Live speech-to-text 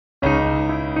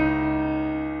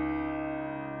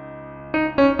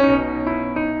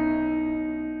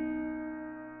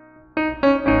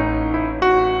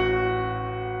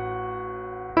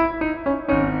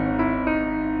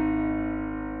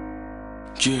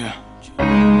Yeah,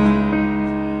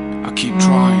 I keep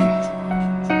trying.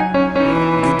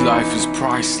 Good life is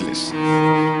priceless. No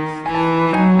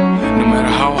matter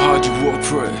how hard you work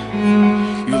for it,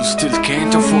 you still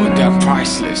can't afford that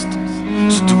price list.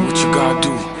 So do what you gotta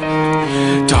do.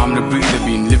 Time to breathe. I've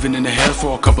been living in the hell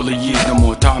for a couple of years. No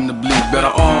more time to bleed. Better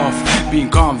off being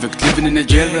convict, living in a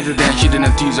jail rather than shedding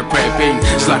a tears of prayer pain.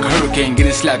 It's like a hurricane,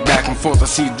 getting slapped back and forth. I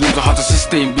see dreams are hard to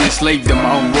sustain, being enslaved in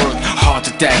my own world. Heart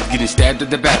attack, getting stabbed at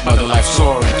the back by the life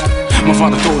sword. My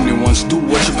father told me once, do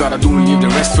what you gotta do and leave the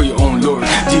rest for your own Lord.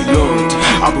 Dear Lord,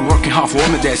 I've been working hard for all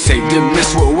my dad say, didn't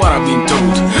miss what I've been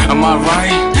told. Am I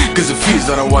right? Cause it feels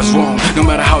that I was wrong. No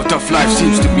matter how tough life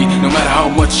seems to be, no matter how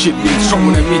much shit being strong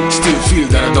when I meet, still feel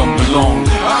that I don't belong.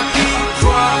 I keep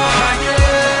trying,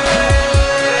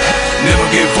 never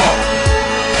give up,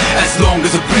 as long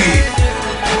as I breathe.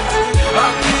 I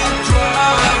keep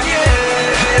trying,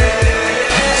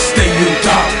 stay on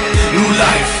top, new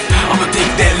life, I'ma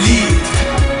take that lead.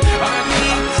 I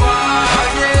keep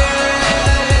trying,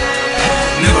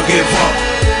 never give up,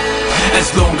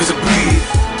 as long as I breathe.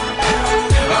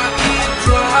 I keep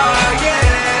trying,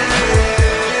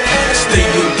 stay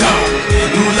on top,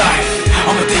 new life,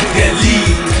 I'ma take that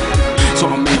lead. So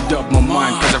I made up my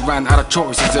mind, cause I ran out of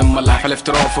choices in my life. I left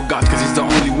it all for God, cause He's the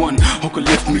only one who could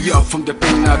lift me up from the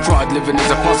pain I tried. Living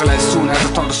as a puzzle, as soon as I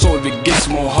start to solve it gets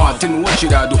more hard. Then what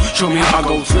should I do? Show me how I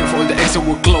go through if all the exits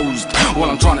were closed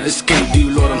while I'm trying to escape. Dear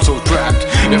Lord, I'm so trapped.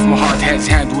 If my heart has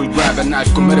hand, will grab a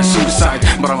knife, committed suicide.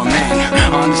 But I'm a man,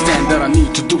 I understand that I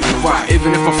need to do it right.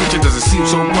 Even if my future doesn't seem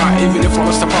so bright, even if I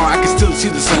lost the power, I can still see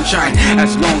the sunshine.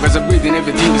 As long as I breathe and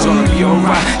everything is gonna be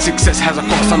alright. Success has a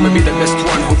cost, I'ma be the best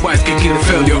one who buys can get a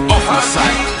failure off my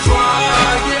sight.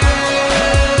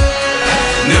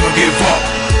 Never give up,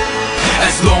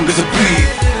 as long as I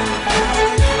breathe.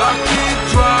 I keep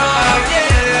trying,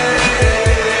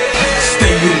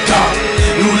 stay on top,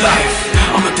 new life,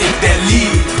 I'ma take that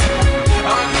lead.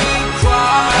 I keep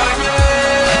trying,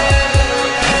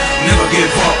 never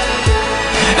give up,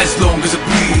 as long as I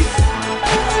breathe.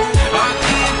 I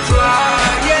keep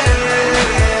trying,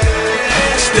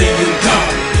 stay on top,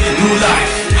 new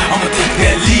life, I'ma take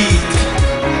that lead.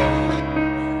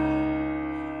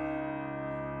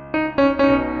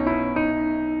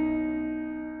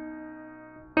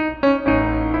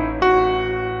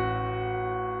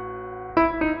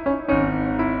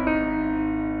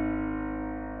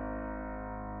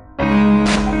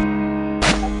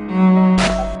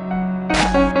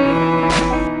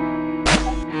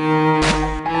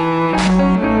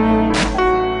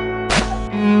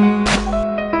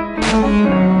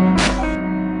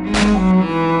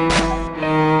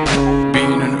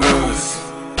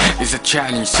 It's a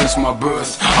challenge since my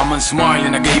birth. I'm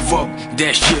unsmiling, I gave up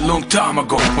that shit long time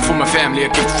ago. But for my family I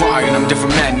kept trying, I'm a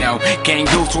different man now. Can't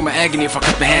go through my agony if I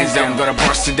kept my hands down. Gotta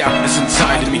burst it out, it's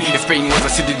inside of me. If pain was a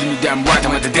city, then you damn right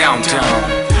I'm at the downtown.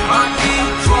 I keep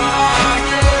trying,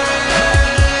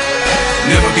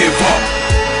 never give up,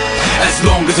 as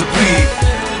long as I breathe.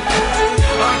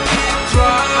 I keep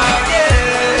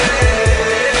trying,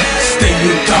 stay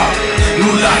on top,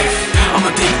 new life,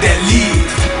 I'ma take that lead.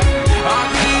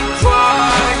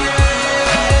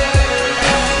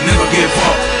 Give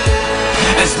up,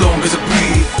 as long as I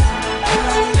breathe.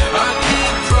 I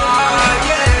keep trying,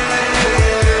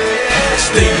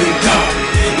 stay in touch.